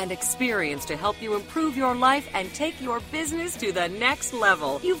 strategies, and experience to help you improve your life and take your business to the next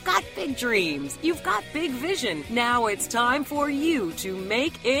level. You've got big dreams. You've got big vision. Now it's time for you to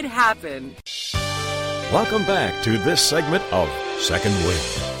make it happen. Welcome back to this segment of Second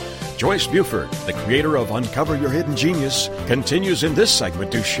Wind. Joyce Buford, the creator of Uncover Your Hidden Genius, continues in this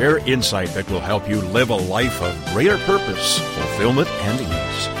segment to share insight that will help you live a life of greater purpose, fulfillment, and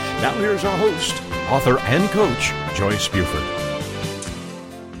ease. Now here's our host, author and coach, Joyce Buford.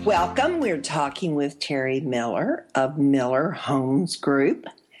 Welcome. We're talking with Terry Miller of Miller Homes Group.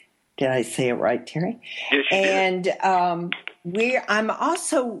 Did I say it right, Terry? Yes, you did. And I'm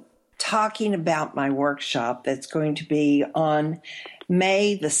also talking about my workshop that's going to be on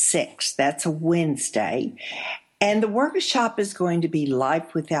May the 6th. That's a Wednesday. And the workshop is going to be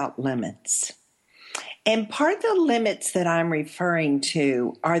Life Without Limits. And part of the limits that I'm referring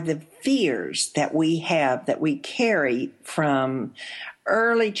to are the fears that we have, that we carry from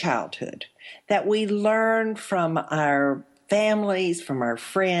early childhood, that we learn from our families, from our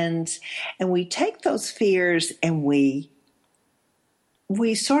friends, and we take those fears and we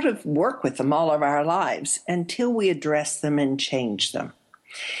sort of work with them all of our lives until we address them and change them.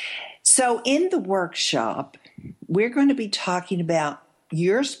 So in the workshop, we're going to be talking about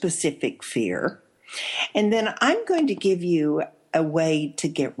your specific fear, and then I'm going to give you a way to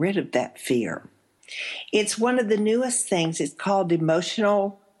get rid of that fear. It's one of the newest things. It's called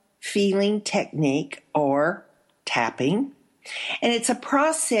emotional feeling technique, or tapping. And it's a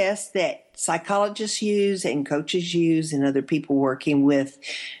process that psychologists use and coaches use and other people working with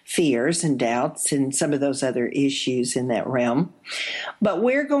fears and doubts and some of those other issues in that realm. But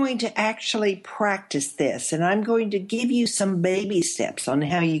we're going to actually practice this, and I'm going to give you some baby steps on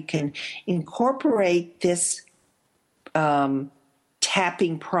how you can incorporate this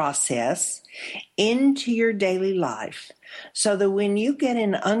tapping process into your daily life, so that when you get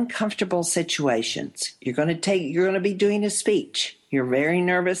in uncomfortable situations, you're going to be doing a speech, you're very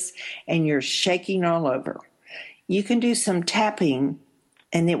nervous and you're shaking all over. You can do some tapping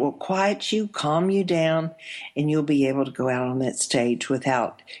and it will quiet you, calm you down, and you'll be able to go out on that stage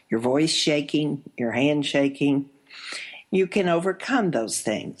without your voice shaking, your hand shaking. You can overcome those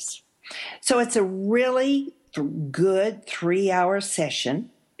things. So it's a really good 3-hour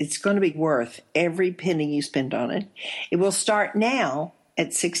session. It's going to be worth every penny you spend on it. It will start now at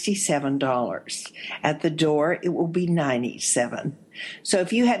 $67. At the door, it will be $97. So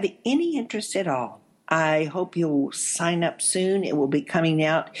if you have any interest at all, I hope you'll sign up soon. It will be coming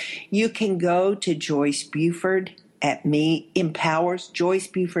out. You can go to Joyce Buford at Me Empowers. Joyce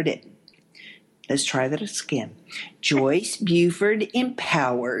Buford at, let's try that again. Joyce Buford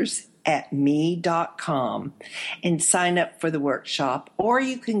Empowers at me.com and sign up for the workshop, or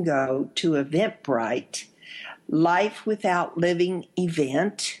you can go to Eventbrite, Life Without Living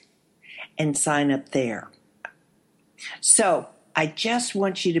event, and sign up there. So I just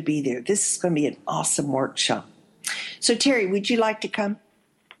want you to be there. This is going to be an awesome workshop. So Terry, would you like to come?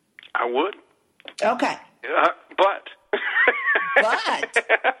 I would. Okay. But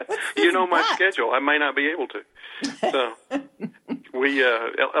you know my but? schedule. I may not be able to. So we,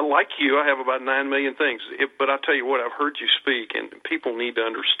 like you, I have about 9 million things. But I'll tell you what, I've heard you speak, and people need to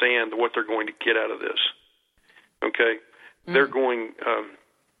understand what they're going to get out of this. Okay, they're going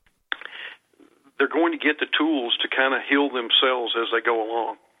to get the tools to kind of heal themselves as they go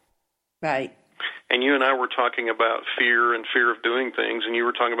along. Right. And you and I were talking about fear and fear of doing things, and you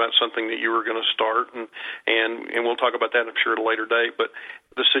were talking about something that you were going to start, and we'll talk about that, I'm sure, at a later date. But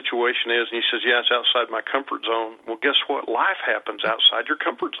the situation is, and he says, yeah, it's outside my comfort zone. Well, guess what? Life happens outside your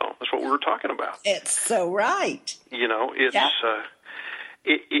comfort zone. That's what we were talking about. It's so right. You know, it's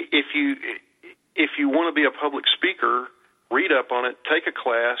if you want to be a public speaker, read up on it, take a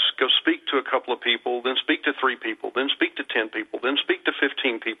class, go speak to a couple of people, then speak to 3 people, then speak to 10 people, then speak to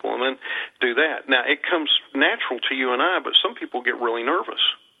 15 people, and then do that. Now, it comes natural to you and I, but some people get really nervous.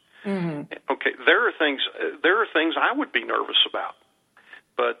 Mm-hmm. Okay, there are things I would be nervous about,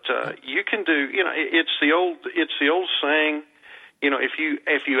 but you can do. You know, it's the old saying. You know, if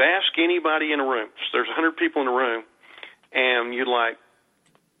you ask anybody in a room, so there's 100 people in a room, and you're like,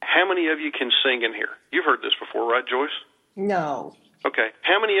 how many of you can sing in here? You've heard this before, right, Joyce? No. Okay.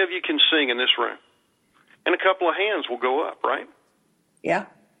 How many of you can sing in this room? And a couple of hands will go up, right? Yeah.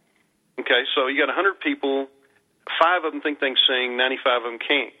 Okay, so you got 100 people, 5 of them think they can sing, 95 of them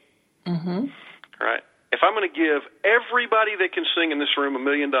can't. Mm-hmm. All right. If I'm going to give everybody that can sing in this room $1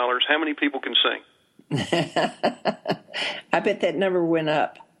 million, how many people can sing? I bet that number went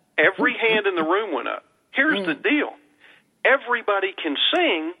up. Every hand in the room went up. Here's the deal. Everybody can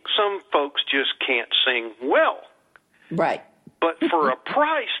sing. Some folks just can't sing well. Right. But for a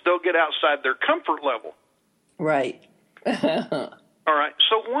price, they'll get outside their comfort level. Right. All right.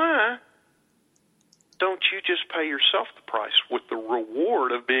 So why don't you just pay yourself the price with the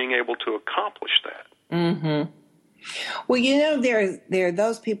reward of being able to accomplish that? Mm-hmm. Well, you know, there are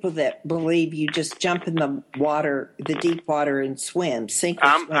those people that believe you just jump in the water, the deep water, and swim, sink or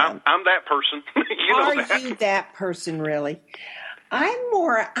swim. I'm that person. You that person, really?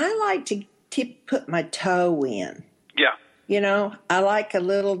 I like to put my toe in. Yeah. You know, I like a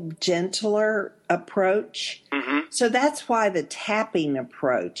little gentler approach. Mm-hmm. So that's why the tapping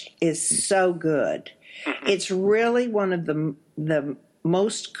approach is so good. Mm-hmm. It's really one of the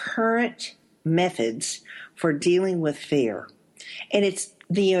most current methods for dealing with fear. And it's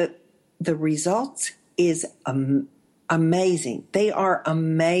the results is amazing. They are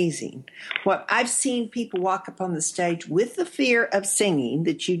amazing. What I've seen people walk up on the stage with the fear of singing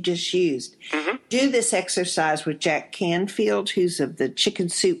that you just used. Mm-hmm. Do this exercise with Jack Canfield, who's of the Chicken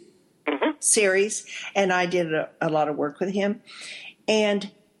Soup series, and I did a lot of work with him. And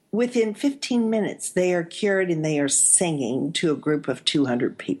within 15 minutes, they are cured and they are singing to a group of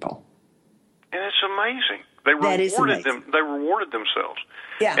 200 people. And it's amazing. They rewarded them. They rewarded themselves.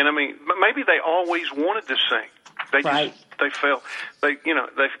 Yeah. And I mean, maybe they always wanted to sing. They failed. They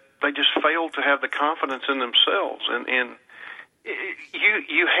just failed to have the confidence in themselves. And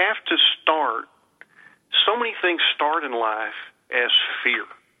you have to start. So many things start in life as fear.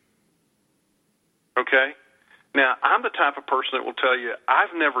 Okay? Now, I'm the type of person that will tell you,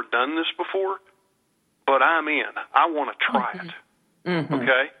 I've never done this before, but I'm in. I want to try it. Mm-hmm.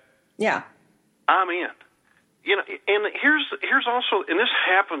 Okay? Yeah. I'm in. You know, and here's also, and this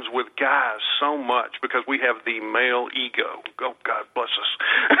happens with guys so much because we have the male ego. Oh, God bless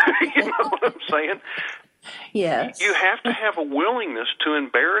us. You know what I'm saying? Yes. You have to have a willingness to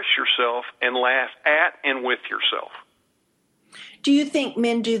embarrass yourself and laugh at and with yourself. Do you think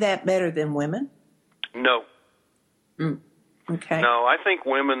men do that better than women? No. Okay. No, I think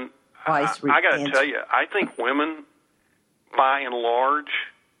women, I got to tell you, I think women, by and large,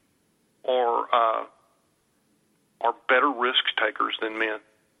 are better risk takers than men.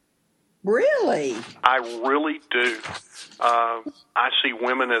 Really? I really do. I see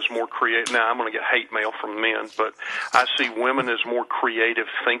women as more creative. Now, I'm going to get hate mail from men, but I see women as more creative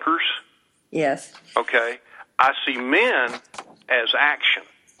thinkers. Yes. Okay? I see men as action.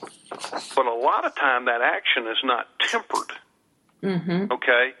 But a lot of time that action is not tempered. Mm-hmm.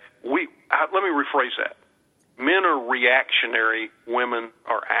 Okay? Let me rephrase that. Men are reactionary, women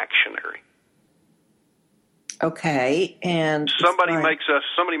are actionary. Okay, and somebody makes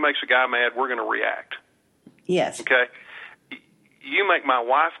a guy mad, we're going to react. Yes. Okay. You make my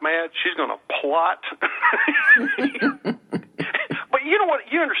wife mad, she's going to plot. But you know what?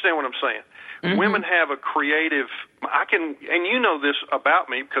 You understand what I'm saying. Mm-hmm. Women have a creative. And you know this about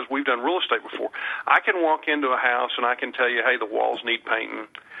me because we've done real estate before. I can walk into a house and I can tell you, hey, the walls need painting.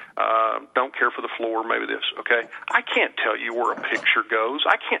 Don't care for the floor, maybe this, okay? I can't tell you where a picture goes.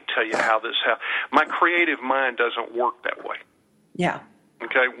 I can't tell you how my creative mind doesn't work that way. Yeah.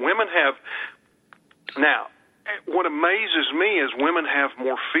 Okay, women have, now, what amazes me is women have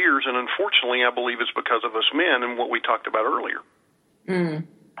more fears, and unfortunately I believe it's because of us men and what we talked about earlier. Mm.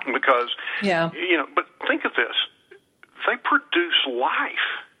 Because, you know, but think of this. They produce life.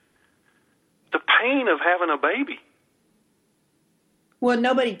 The pain of having a baby. Well,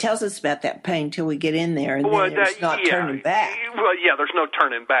 nobody tells us about that pain till we get in there, and then there's not turning back. Well, yeah, there's no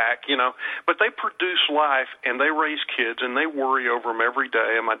turning back, you know. But they produce life, and they raise kids, and they worry over them every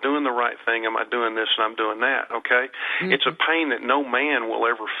day. Am I doing the right thing? Am I doing this and I'm doing that, okay? Mm-hmm. It's a pain that no man will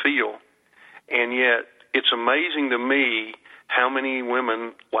ever feel. And yet, it's amazing to me how many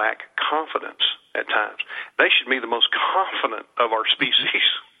women lack confidence at times. They should be the most confident of our species.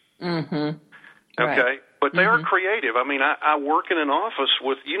 Mm-hmm. Okay? Right. But they are creative. I mean, I work in an office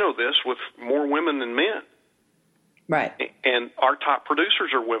with, you know this, with more women than men. Right. And our top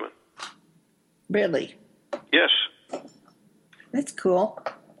producers are women. Really? Yes. That's cool.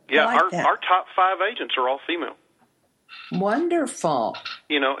 Yeah, our top 5 agents are all female. Wonderful.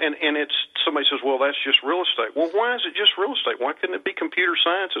 You know, and it's, somebody says, well, that's just real estate. Well, why is it just real estate? Why couldn't it be computer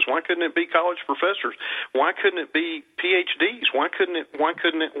sciences? Why couldn't it be college professors? Why couldn't it be PhDs? Why couldn't it?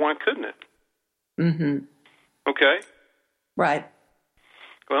 Mm-hmm. Okay? Right.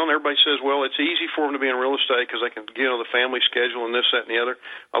 Well, and everybody says, well, it's easy for them to be in real estate because they can, you know, the family schedule and this, that, and the other.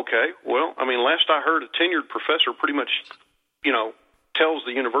 Okay. Well, I mean, last I heard, a tenured professor pretty much, you know, tells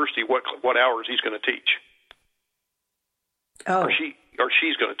the university what hours he's going to teach. Oh. Or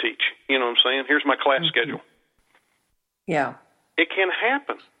she's going to teach. You know what I'm saying? Here's my class schedule. Yeah. It can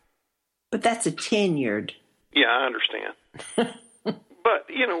happen. But that's a tenured. Yeah, I understand. But,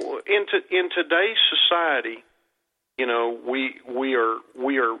 you know, in today's society, you know, we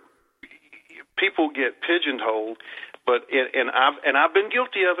are people get pigeonholed, but I've been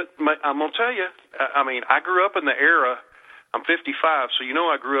guilty of it. I'm gonna tell you. I mean, I grew up in the era. I'm 55, so you know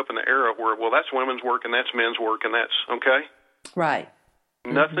I grew up in the era where, well, that's women's work and that's men's work and that's okay. Right.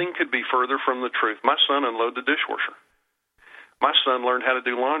 Nothing could be further from the truth. My son unloaded the dishwasher. My son learned how to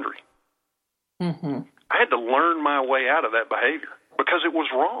do laundry. Mm-hmm. I had to learn my way out of that behavior because it was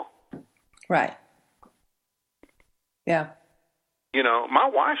wrong. Right. Yeah. You know, my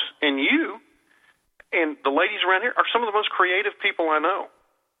wife and you and the ladies around here are some of the most creative people I know.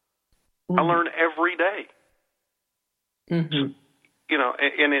 Mm-hmm. I learn every day. Mm-hmm. So, you know,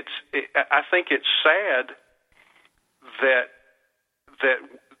 and I think it's sad that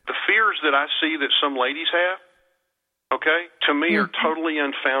the fears that I see that some ladies have, okay, to me are totally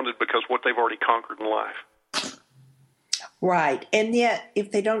unfounded because what they've already conquered in life. Right. And yet,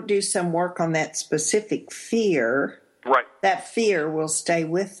 if they don't do some work on that specific fear, right, that fear will stay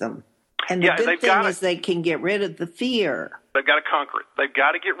with them. And the good thing is they can get rid of the fear. They've got to conquer it. They've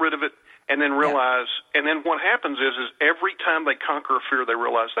got to get rid of it and then realize, and then what happens is every time they conquer a fear, they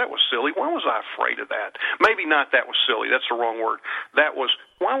realize, that was silly. Why was I afraid of that? Maybe not that was silly. That's the wrong word.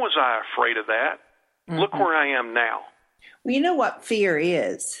 Why was I afraid of that? Mm-hmm. Look where I am now. Well, you know what fear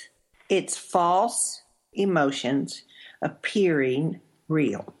is? It's false emotions appearing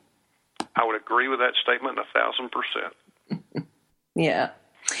real. I would agree with that statement 1,000%. Yeah.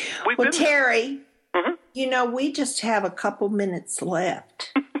 Well, Terry, you know, we just have a couple minutes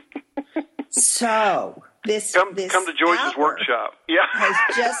left. So this come to Joyce's workshop. Yeah,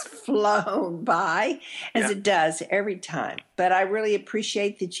 has just flown by, as it does every time. But I really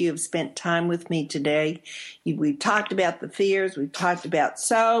appreciate that you have spent time with me today. We've talked about the fears. We've talked about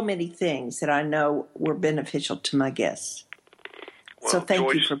so many things that I know were beneficial to my guests. Well, so thank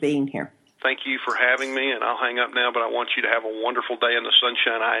Joyce, you for being here. Thank you for having me, and I'll hang up now, but I want you to have a wonderful day in the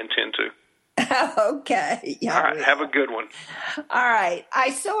sunshine. I intend to. Okay. Yeah, all right. Have a good one. All right. I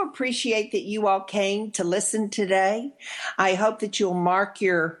so appreciate that you all came to listen today. I hope that you'll mark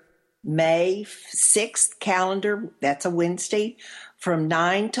your May 6th calendar. That's a Wednesday from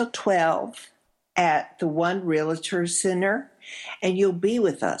 9 till 12 at the One Realtor Center. And you'll be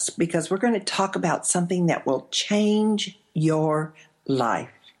with us because we're going to talk about something that will change your life.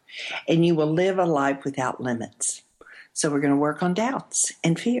 And you will live a life without limits. So we're going to work on doubts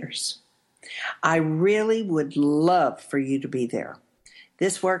and fears. I really would love for you to be there.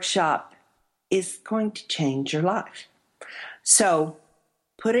 This workshop is going to change your life. So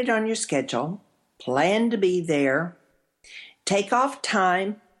put it on your schedule. Plan to be there. Take off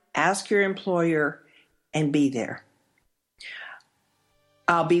time. Ask your employer and be there.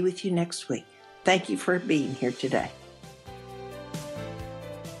 I'll be with you next week. Thank you for being here today.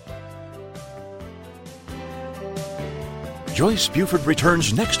 Joyce Buford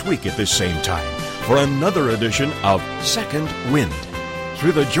returns next week at this same time for another edition of Second Wind.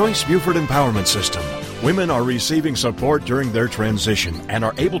 Through the Joyce Buford Empowerment System, women are receiving support during their transition and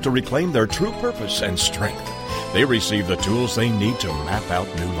are able to reclaim their true purpose and strength. They receive the tools they need to map out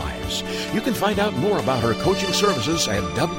new lives. You can find out more about her coaching services at